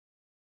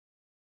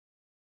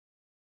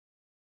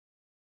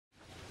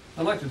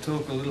I'd like to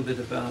talk a little bit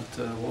about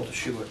Walter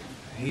Shewart.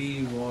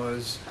 He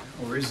was,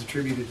 or is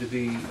attributed to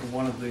be,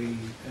 one of the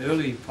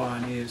early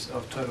pioneers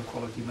of total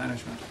quality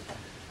management.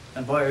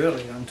 And by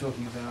early, I'm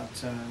talking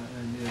about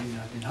in the early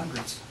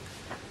 1900s.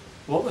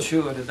 Walter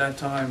Shewart at that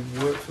time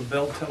worked for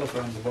Bell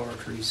Telephone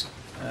Laboratories,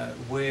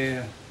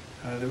 where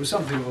there was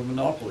something of a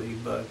monopoly,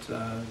 but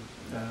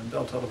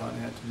Bell Telephone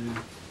had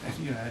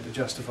to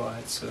justify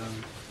its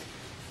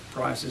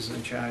prices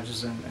and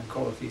charges and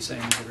quality,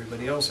 same as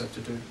everybody else had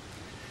to do.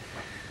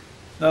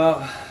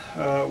 Now,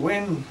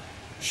 when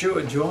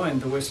Shewart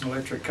joined the Western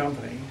Electric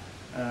Company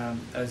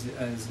as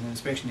an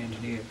inspection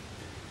engineer,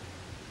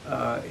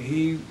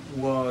 he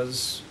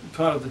was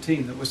part of the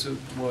team that was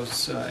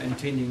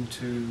intending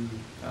to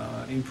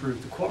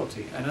improve the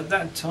quality. And at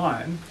that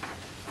time,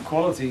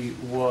 quality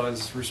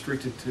was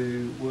restricted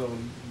to, well,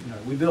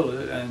 we build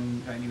it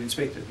and you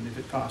inspect it, and if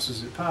it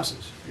passes, it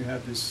passes. You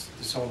have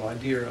this whole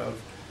idea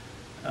of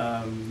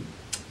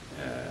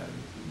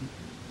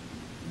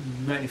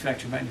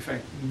manufacturer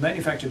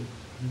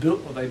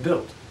built what they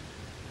built,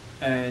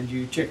 and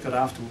you checked it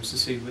afterwards to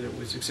see whether it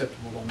was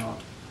acceptable or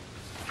not.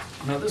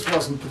 Now, this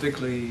wasn't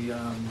particularly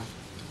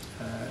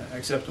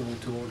acceptable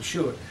to Walter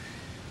Shewart.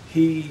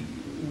 He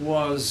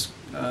was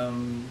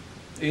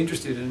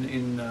interested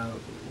in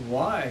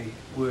why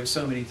were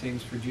so many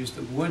things produced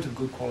that weren't of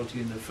good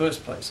quality in the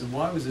first place, and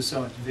why was there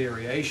so much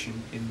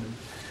variation in them.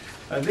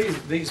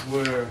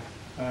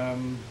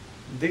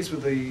 These were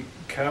the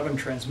carbon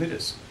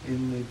transmitters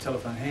in the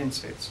telephone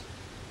handsets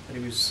that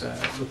he was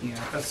looking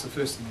at. That's the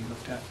first thing he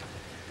looked at.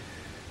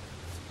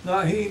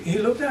 Now, he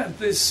looked at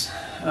this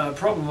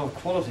problem of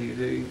quality,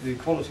 the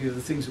quality of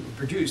the things that were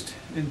produced,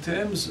 in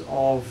terms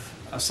of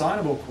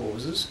assignable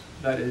causes,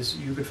 that is,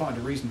 you could find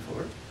a reason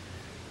for it,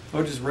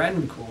 or just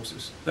random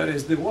causes. That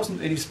is, there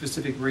wasn't any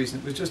specific reason,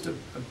 it was just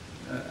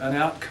an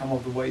outcome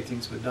of the way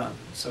things were done.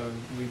 So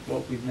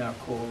what we now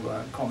call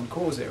common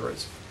cause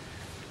errors.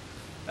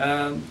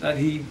 And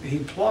he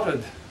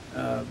plotted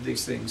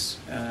these things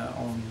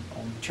on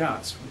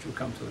charts, which we'll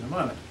come to in a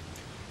moment.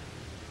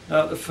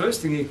 Now, the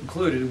first thing he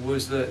concluded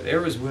was that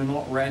errors were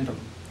not random.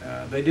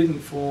 They didn't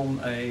form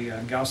a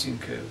Gaussian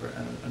curve, or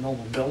a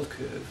normal belt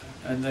curve,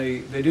 and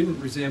they didn't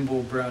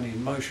resemble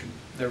Brownian motion.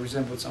 They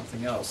resembled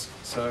something else.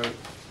 So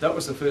that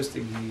was the first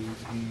thing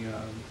he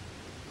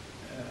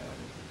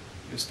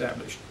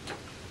established.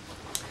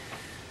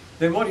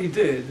 Then what he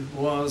did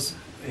was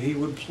he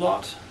would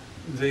plot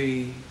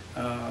the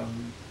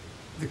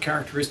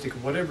characteristic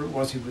of whatever it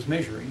was he was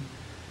measuring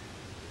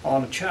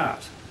on a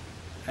chart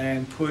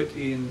and put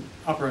in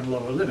upper and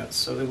lower limits.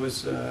 So there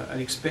was an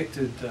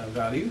expected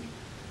value,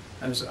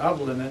 and there was an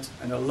upper limit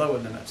and a lower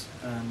limit,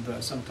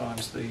 and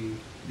sometimes the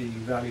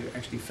value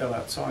actually fell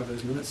outside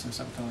those limits, and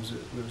sometimes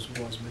it was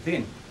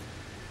within.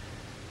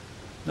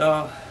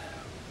 Now,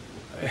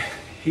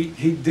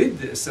 he did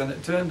this, and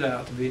it turned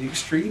out to be an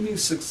extremely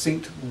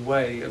succinct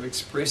way of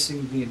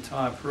expressing the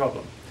entire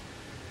problem.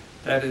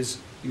 That is,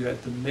 you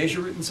had to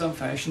measure it in some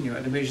fashion, you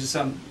had to measure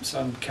some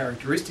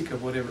characteristic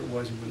of whatever it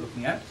was you were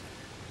looking at.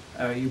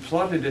 You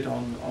plotted it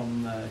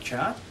on a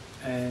chart,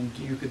 and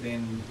you could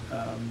then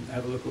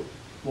have a look at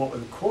what were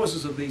the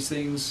causes of these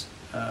things,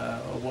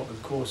 or what were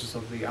the causes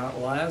of the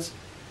outliers,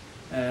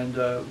 and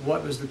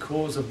what was the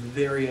cause of the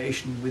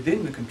variation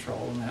within the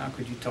control, and how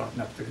could you tighten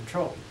up the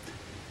control.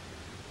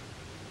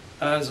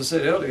 As I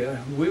said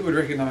earlier, we would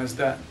recognize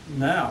that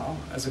now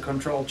as a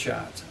control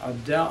chart. I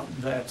doubt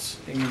that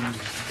in,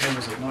 when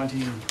was it,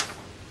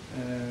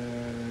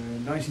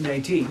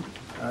 1918,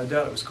 I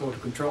doubt it was called a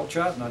control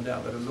chart, and I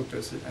doubt that it looked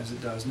as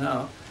it does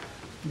now.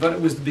 But it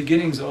was the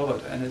beginnings of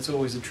it, and it's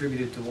always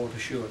attributed to Walter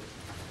Shewart.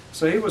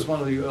 So he was one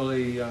of the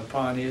early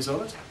pioneers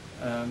of it,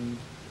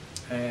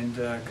 and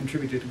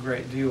contributed a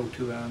great deal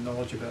to our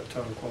knowledge about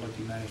total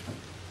quality management.